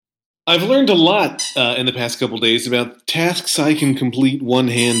I've learned a lot in the past couple days about tasks I can complete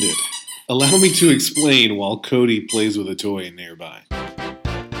one-handed. Allow me to explain while Cody plays with a toy nearby.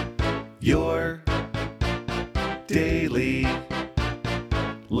 Your Daily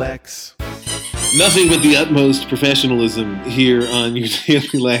Lex. Nothing but the utmost professionalism here on Your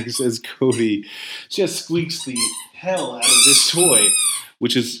Daily Lex as Cody just squeaks the hell out of this toy,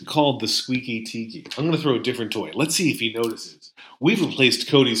 which is called the Squeaky Tiki. I'm going to throw a different toy. Let's see if he notices. We've replaced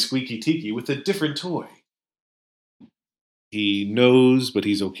Cody's Squeaky Tiki with a different toy. He knows, but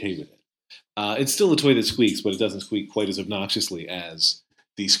he's okay with it. It's still a toy that squeaks, but it doesn't squeak quite as obnoxiously as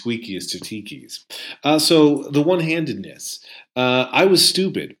the squeakiest of tikis. So the one-handedness. I was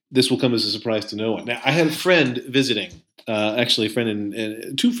stupid. This will come as a surprise to no one. Now, I had a friend visiting. Actually, a friend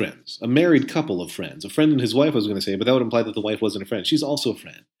and two friends. A married couple of friends. A friend and his wife, I was going to say, but that would imply that the wife wasn't a friend. She's also a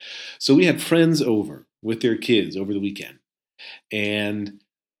friend. So we had friends over with their kids over the weekend. And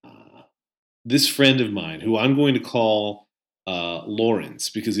this friend of mine, who I'm going to call Lawrence,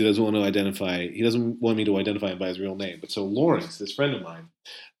 because he doesn't want me to identify him by his real name. But so Lawrence, this friend of mine,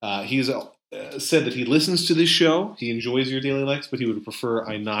 he's said that he listens to this show. He enjoys Your Daily Lex, but he would prefer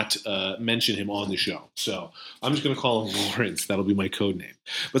I not mention him on the show. So I'm just going to call him Lawrence. That'll be my code name.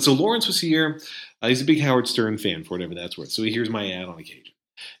 But so Lawrence was here. He's a big Howard Stern fan, for whatever that's worth. So he hears my ad on occasion.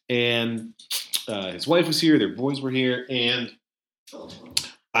 And his wife was here. Their boys were here. And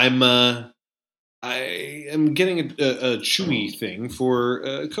I am getting a chewy thing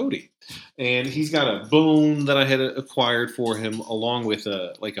for Cody. And he's got a bone that I had acquired for him, along with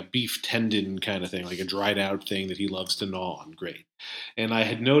a beef tendon kind of thing, like a dried out thing that he loves to gnaw on. Great. And I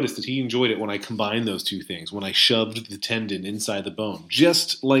had noticed that he enjoyed it when I combined those two things, when I shoved the tendon inside the bone,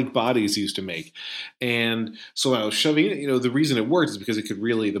 just like bodies used to make. And so I was shoving it. The reason it worked is because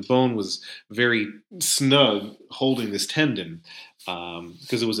the bone was very snug holding this tendon.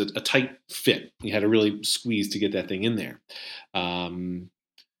 Because it was a tight fit. You had to really squeeze to get that thing in there.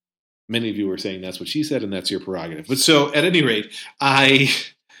 Many of you were saying that's what she said, and that's your prerogative. But so, at any rate, I'm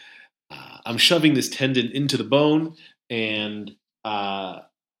shoving this tendon into the bone, and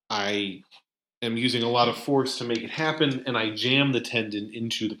I am using a lot of force to make it happen, and I jam the tendon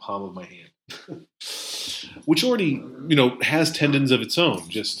into the palm of my hand, which already, has tendons of its own,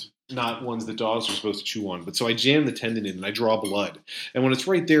 just not ones that dogs are supposed to chew on. But so I jam the tendon in and I draw blood. And when it's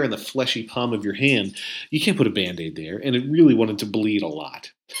right there in the fleshy palm of your hand, you can't put a Band-Aid there. And it really wanted to bleed a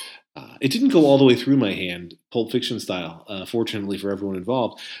lot. It didn't go all the way through my hand, Pulp Fiction style, fortunately for everyone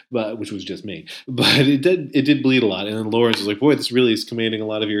involved, which was just me. But it did bleed a lot. And then Lawrence was like, boy, this really is commanding a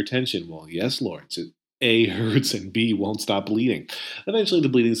lot of your attention. Well, yes, Lawrence, it A, hurts, and B, won't stop bleeding. Eventually the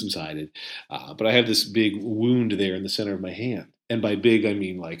bleeding subsided. But I have this big wound there in the center of my hand. And by big, I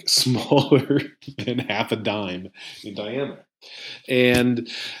mean like smaller than half a dime in diameter. And,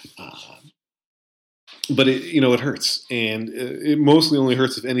 but it hurts. And it mostly only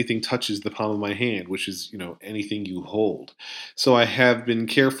hurts if anything touches the palm of my hand, which is, anything you hold. So I have been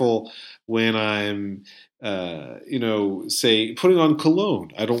careful when I'm, say, putting on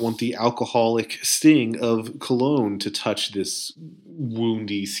cologne. I don't want the alcoholic sting of cologne to touch this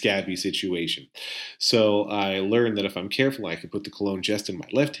woundy, scabby situation. So I learned that if I'm careful, I can put the cologne just in my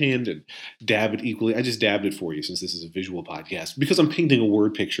left hand and dab it equally. I just dabbed it for you since this is a visual podcast, because I'm painting a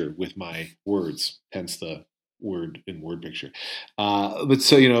word picture with my words, hence the word in word picture. But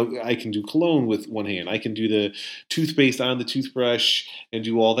so, I can do cologne with one hand. I can do the toothpaste on the toothbrush and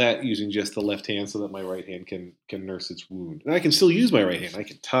do all that using just the left hand so that my right hand can nurse its wound. And I can still use my right hand. I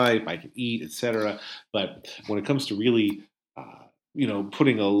can type, I can eat, etc. But when it comes to really,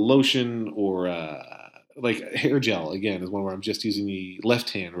 putting a lotion or like hair gel, again, is one where I'm just using the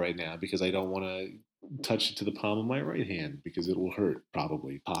left hand right now because I don't want to touch it to the palm of my right hand because it will hurt,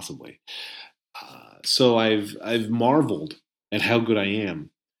 possibly. So I've marveled at how good I am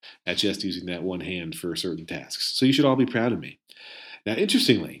at just using that one hand for certain tasks. So you should all be proud of me. Now,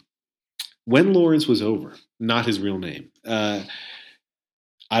 interestingly, when Lawrence was over, not his real name,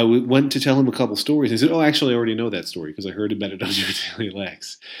 I went to tell him a couple stories. And he said, oh, actually, I already know that story because I heard about it on Your Daily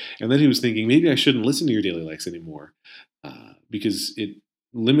Lex. And then he was thinking, maybe I shouldn't listen to Your Daily Lex anymore because it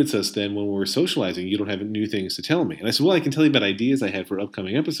limits us then when we're socializing. You don't have new things to tell me. And I said, well, I can tell you about ideas I had for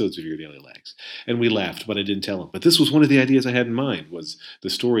upcoming episodes of Your Daily Lex. And we laughed, but I didn't tell him. But this was one of the ideas I had in mind, was the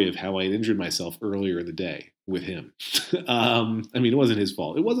story of how I had injured myself earlier in the day with him. It wasn't his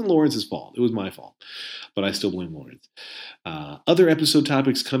fault. It wasn't Lawrence's fault. It was my fault. But I still blame Lawrence. Other episode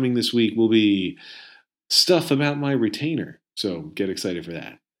topics coming this week will be stuff about my retainer. So get excited for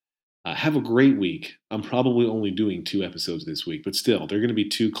that. Have a great week. I'm probably only doing 2 episodes this week, but still, they're going to be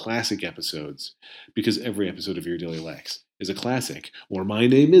 2 classic episodes because every episode of Your Daily Lex is a classic, or My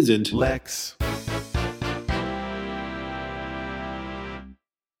Name Isn't Lex.